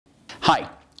Hi,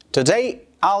 today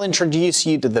I'll introduce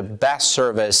you to the best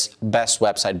service, best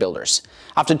website builders.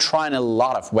 After trying a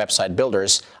lot of website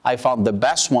builders, I found the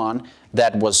best one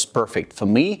that was perfect for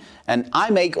me, and I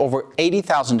make over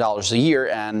 $80,000 a year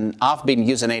and I've been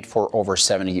using it for over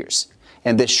 7 years.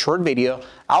 In this short video,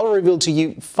 I'll reveal to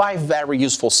you 5 very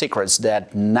useful secrets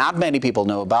that not many people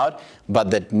know about,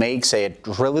 but that makes it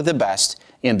really the best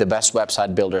in the best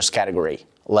website builders category.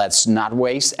 Let's not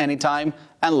waste any time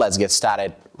and let's get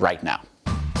started right now.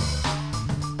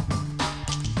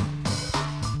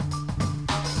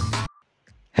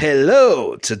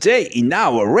 Hello! Today in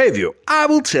our review, I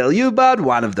will tell you about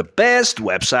one of the best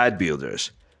website builders.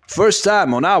 First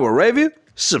time on our review?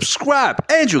 Subscribe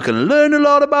and you can learn a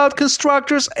lot about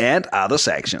constructors and other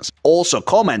sections. Also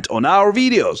comment on our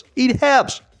videos, it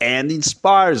helps and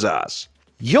inspires us.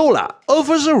 Yola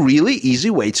offers a really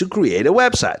easy way to create a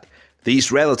website.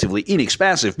 This relatively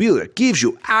inexpensive builder gives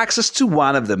you access to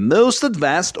one of the most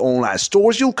advanced online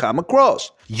stores you'll come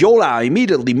across. Yola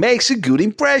immediately makes a good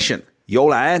impression.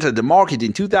 Yola entered the market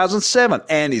in 2007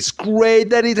 and it's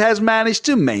great that it has managed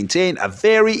to maintain a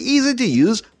very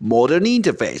easy-to-use modern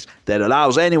interface that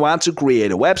allows anyone to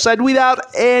create a website without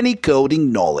any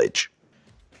coding knowledge.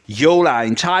 Yola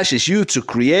entices you to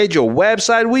create your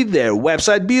website with their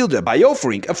website builder by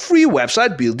offering a free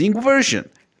website building version.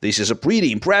 This is a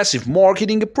pretty impressive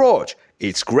marketing approach.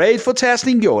 It's great for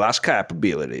testing Yola's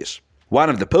capabilities. One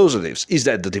of the positives is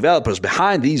that the developers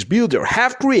behind this builder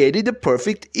have created a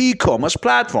perfect e-commerce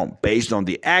platform based on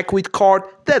the Ecwid cart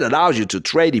that allows you to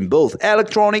trade in both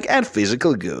electronic and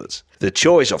physical goods. The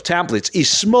choice of templates is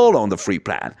small on the free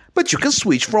plan, but you can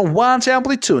switch from one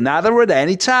template to another at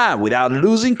any time without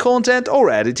losing content or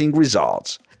editing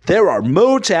results. There are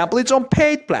more templates on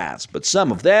paid plans, but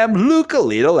some of them look a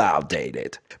little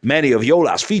outdated. Many of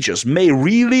Yola's features may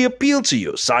really appeal to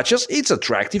you, such as its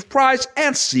attractive price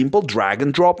and simple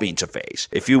drag-and-drop interface.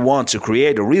 If you want to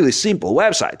create a really simple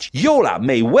website, Yola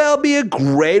may well be a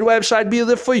great website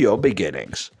builder for your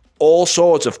beginnings. All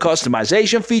sorts of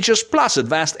customization features plus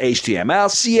advanced HTML,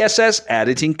 CSS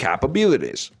editing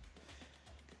capabilities.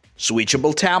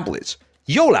 Switchable templates.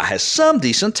 Yola has some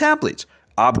decent templates.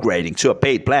 Upgrading to a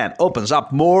paid plan opens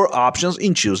up more options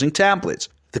in choosing templates.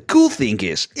 The cool thing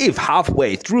is, if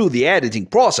halfway through the editing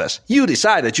process you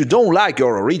decide that you don't like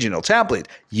your original template,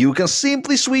 you can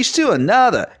simply switch to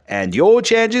another and your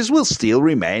changes will still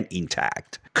remain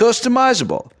intact.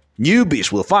 Customizable.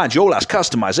 Newbies will find Yola's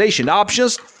customization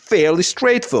options fairly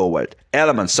straightforward.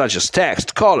 Elements such as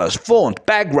text, colors, font,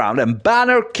 background, and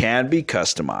banner can be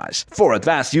customized. For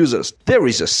advanced users, there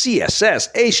is a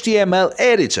CSS HTML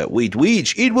editor with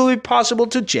which it will be possible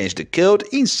to change the code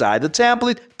inside the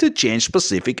template to change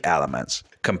specific elements.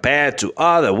 Compared to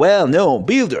other well-known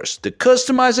builders, the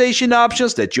customization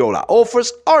options that Yola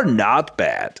offers are not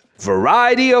bad.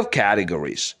 Variety of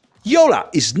categories. Yola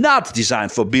is not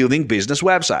designed for building business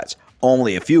websites.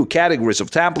 Only a few categories of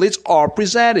templates are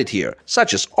presented here,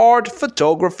 such as art,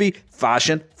 photography,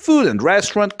 fashion, food and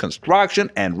restaurant, construction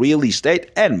and real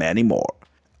estate, and many more.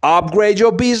 Upgrade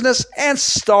your business and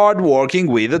start working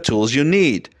with the tools you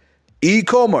need.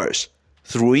 E-commerce.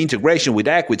 Through integration with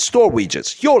Ecwid store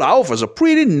widgets, Yola offers a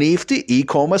pretty nifty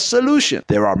e-commerce solution.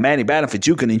 There are many benefits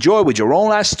you can enjoy with your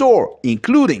online store,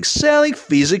 including selling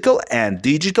physical and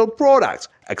digital products,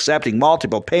 accepting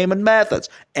multiple payment methods,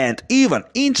 and even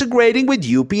integrating with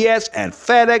UPS and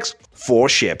FedEx for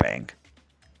shipping.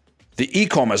 The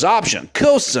e-commerce option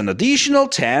costs an additional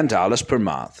 $10 per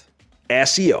month.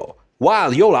 SEO.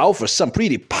 While Yola offers some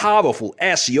pretty powerful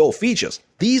SEO features,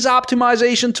 these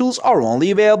optimization tools are only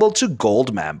available to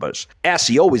Gold members.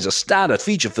 SEO is a standard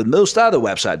feature for most other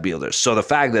website builders, so the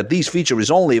fact that this feature is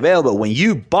only available when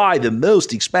you buy the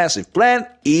most expensive plan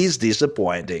is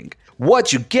disappointing.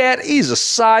 What you get is a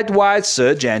site-wide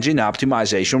search engine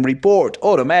optimization report,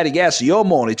 automatic SEO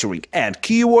monitoring, and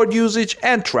keyword usage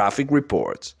and traffic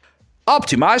reports.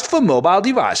 Optimized for mobile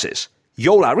devices.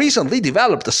 Yola recently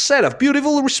developed a set of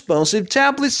beautiful responsive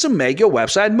templates to make your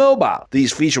website mobile.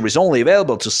 This feature is only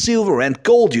available to Silver and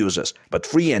Gold users, but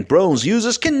Free and Bronze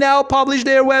users can now publish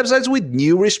their websites with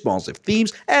new responsive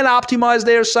themes and optimize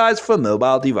their sites for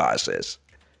mobile devices.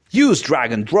 Use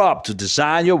drag and drop to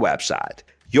design your website.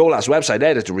 Yola's website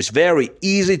editor is very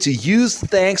easy to use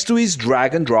thanks to its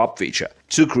drag and drop feature.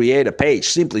 To create a page,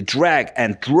 simply drag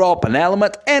and drop an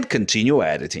element and continue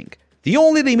editing. The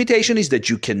only limitation is that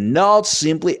you cannot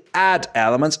simply add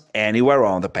elements anywhere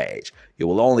on the page. You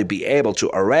will only be able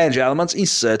to arrange elements in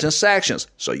certain sections,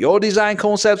 so your design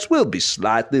concepts will be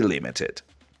slightly limited.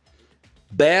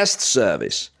 Best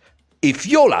service. If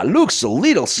Yola looks a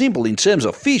little simple in terms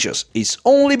of features, it's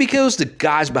only because the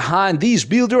guys behind this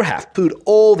builder have put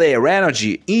all their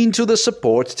energy into the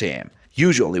support team.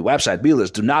 Usually, website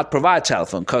builders do not provide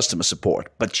telephone customer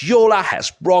support, but Yola has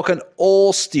broken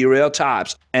all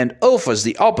stereotypes and offers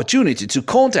the opportunity to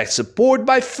contact support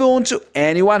by phone to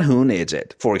anyone who needs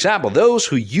it. For example, those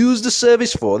who use the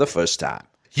service for the first time.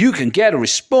 You can get a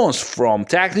response from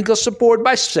technical support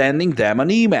by sending them an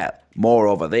email.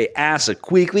 Moreover, they answer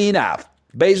quickly enough,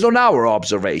 based on our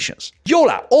observations.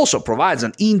 Yola also provides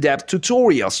an in-depth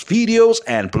tutorials, videos,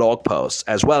 and blog posts,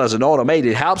 as well as an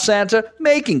automated help center,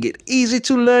 making it easy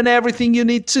to learn everything you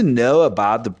need to know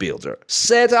about the builder.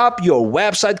 Set up your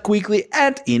website quickly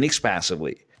and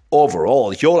inexpensively.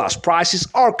 Overall, Yola's prices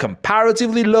are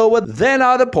comparatively lower than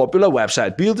other popular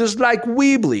website builders like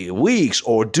Weebly, Wix,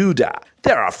 or Duda.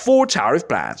 There are 4 tariff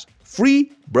plans: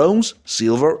 free, bronze,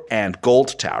 silver, and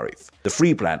gold tariff. The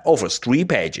free plan offers 3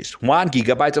 pages, 1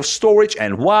 GB of storage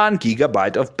and 1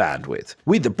 GB of bandwidth.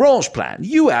 With the bronze plan,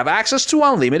 you have access to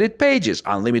unlimited pages,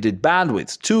 unlimited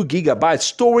bandwidth, 2 GB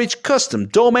storage, custom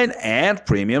domain, and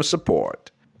premium support.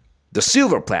 The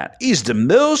silver plan is the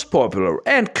most popular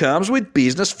and comes with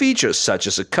business features such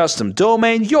as a custom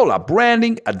domain, Yola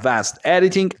branding, advanced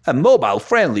editing, a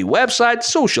mobile-friendly website,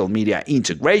 social media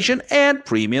integration, and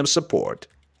premium support.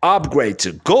 Upgrade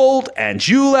to Gold and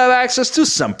you'll have access to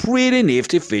some pretty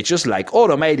nifty features like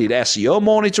automated SEO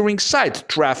monitoring, site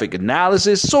traffic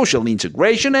analysis, social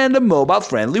integration, and a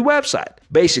mobile-friendly website.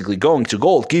 Basically, going to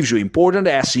Gold gives you important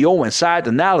SEO and site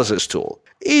analysis tool.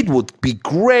 It would be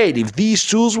great if these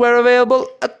tools were available,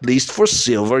 at least for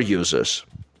silver users.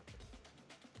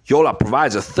 Yola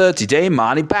provides a 30-day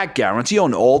money-back guarantee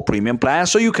on all premium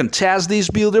plans, so you can test this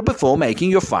builder before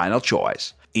making your final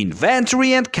choice.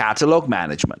 Inventory and catalog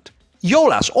management.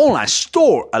 Yola's online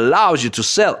store allows you to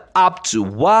sell up to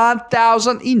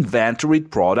 1,000 inventoried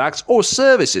products or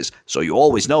services, so you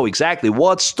always know exactly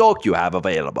what stock you have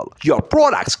available. Your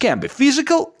products can be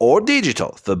physical or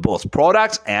digital for both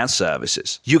products and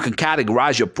services. You can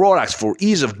categorize your products for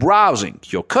ease of browsing.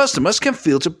 Your customers can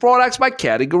filter products by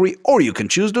category, or you can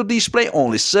choose to display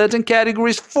only certain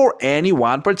categories for any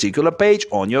one particular page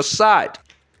on your site.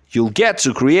 You'll get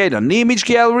to create an image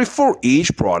gallery for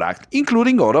each product,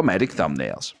 including automatic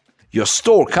thumbnails. Your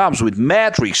store comes with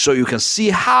metrics so you can see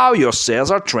how your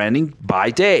sales are trending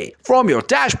by day. From your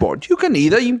dashboard, you can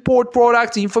either import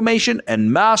product information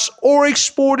en masse or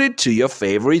export it to your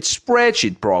favorite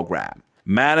spreadsheet program.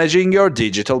 Managing your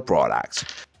digital products.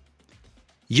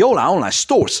 Yola online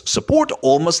stores support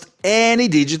almost any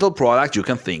digital product you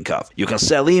can think of. You can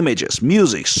sell images,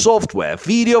 music, software,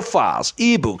 video files,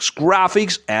 ebooks,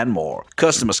 graphics, and more.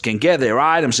 Customers can get their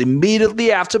items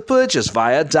immediately after purchase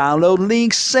via download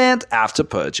links sent after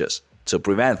purchase. To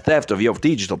prevent theft of your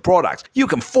digital products, you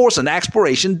can force an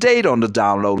expiration date on the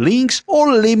download links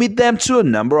or limit them to a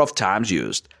number of times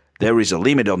used. There is a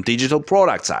limit on digital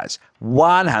product size,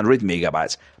 100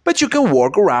 megabytes, but you can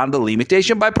work around the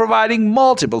limitation by providing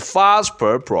multiple files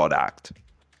per product.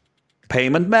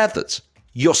 Payment methods.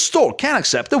 Your store can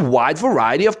accept a wide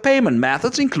variety of payment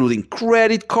methods including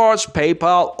credit cards,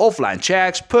 PayPal, offline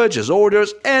checks, purchase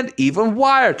orders, and even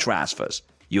wire transfers.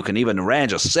 You can even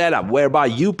arrange a setup whereby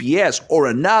UPS or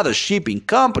another shipping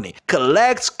company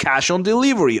collects cash on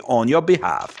delivery on your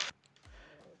behalf.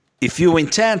 If you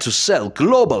intend to sell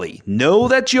globally, know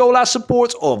that Yola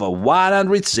supports over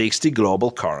 160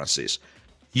 global currencies.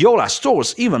 Yola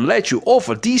stores even let you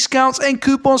offer discounts and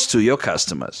coupons to your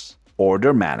customers.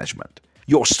 Order management.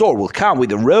 Your store will come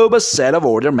with a robust set of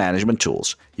order management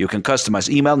tools. You can customize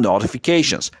email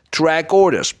notifications, track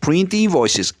orders, print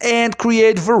invoices, and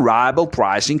create variable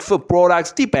pricing for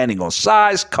products depending on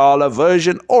size, color,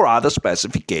 version, or other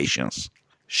specifications.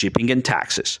 Shipping and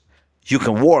taxes. You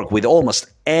can work with almost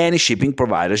any shipping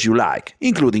providers you like,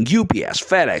 including UPS,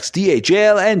 FedEx,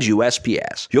 DHL, and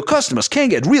USPS. Your customers can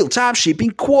get real-time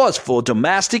shipping quotes for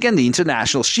domestic and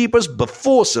international shippers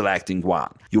before selecting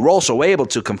one. You're also able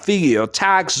to configure your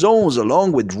tax zones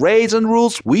along with rates and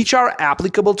rules which are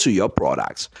applicable to your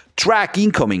products. Track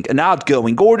incoming and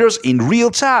outgoing orders in real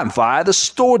time via the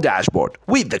store dashboard,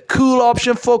 with the cool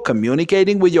option for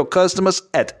communicating with your customers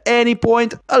at any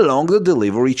point along the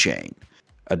delivery chain.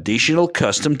 Additional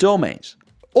custom domains.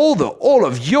 Although all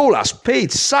of Yola's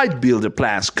paid site builder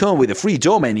plans come with a free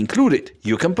domain included,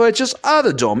 you can purchase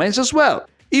other domains as well,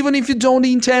 even if you don't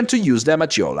intend to use them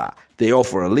at Yola. They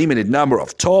offer a limited number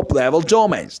of top-level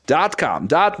domains, .com,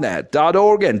 .net,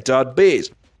 .org, and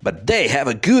 .biz, but they have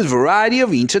a good variety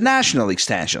of international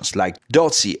extensions like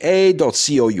 .ca,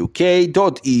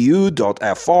 .couk, .eu,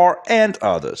 .fr, and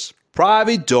others.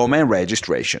 Private domain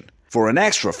registration. For an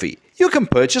extra fee, you can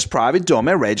purchase private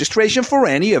domain registration for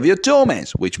any of your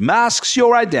domains, which masks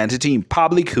your identity in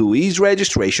public WHOIS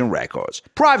registration records.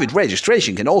 Private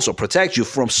registration can also protect you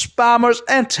from spammers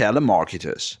and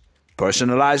telemarketers.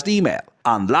 Personalized email.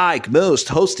 Unlike most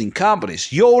hosting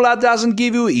companies, Yola doesn't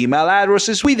give you email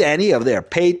addresses with any of their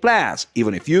paid plans,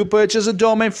 even if you purchase a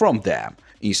domain from them.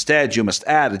 Instead, you must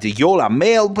add the Yola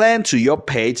mail plan to your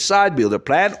paid site builder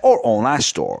plan or online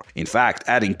store. In fact,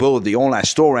 adding both the online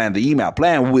store and the email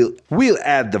plan will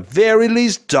at the very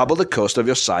least double the cost of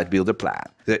your site builder plan.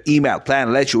 The email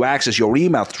plan lets you access your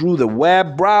email through the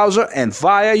web browser and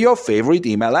via your favorite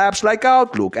email apps like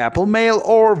Outlook, Apple Mail,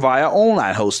 or via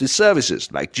online hosted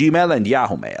services like Gmail and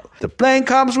Yahoo Mail. The plan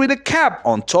comes with a cap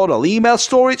on total email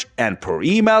storage and per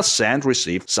email sent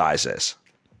received sizes.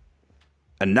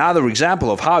 Another example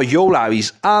of how Yola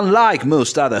is unlike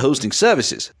most other hosting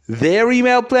services. Their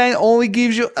email plan only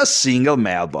gives you a single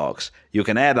mailbox. You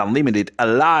can add unlimited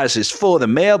aliases for the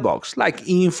mailbox, like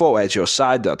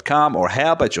info@yoursite.com or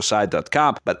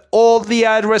help@yoursite.com, but all the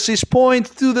addresses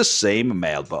point to the same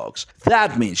mailbox.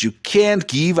 That means you can't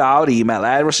give out email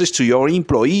addresses to your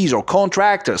employees or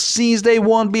contractors, since they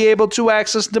won't be able to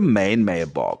access the main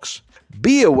mailbox.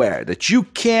 Be aware that you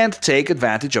can't take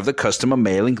advantage of the customer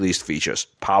mailing list features,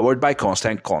 powered by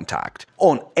Constant Contact,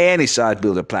 on any site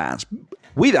builder plans,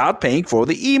 without paying for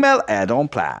the email add-on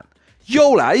plan.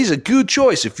 Yola is a good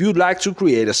choice if you'd like to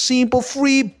create a simple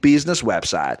free business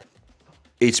website.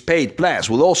 Its paid plans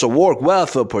will also work well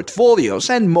for portfolios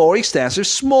and more extensive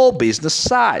small business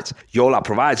sites. Yola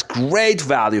provides great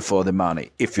value for the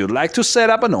money if you'd like to set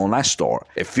up an online store.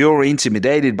 If you're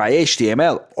intimidated by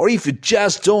HTML, or if you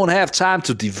just don't have time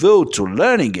to devote to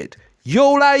learning it,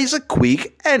 Yola is a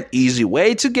quick and easy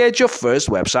way to get your first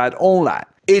website online.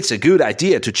 It's a good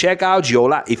idea to check out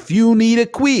Yola if you need a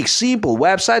quick, simple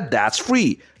website that's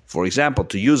free. For example,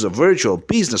 to use a virtual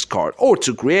business card or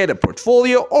to create a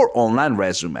portfolio or online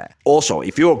resume. Also,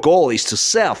 if your goal is to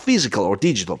sell physical or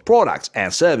digital products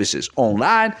and services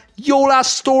online, Yola's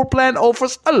store plan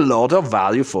offers a lot of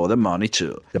value for the money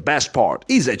too. The best part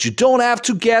is that you don't have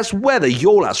to guess whether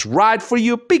Yola's right for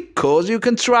you because you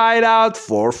can try it out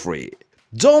for free.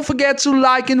 Don't forget to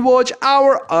like and watch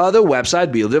our other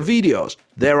website builder videos.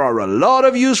 There are a lot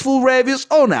of useful reviews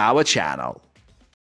on our channel.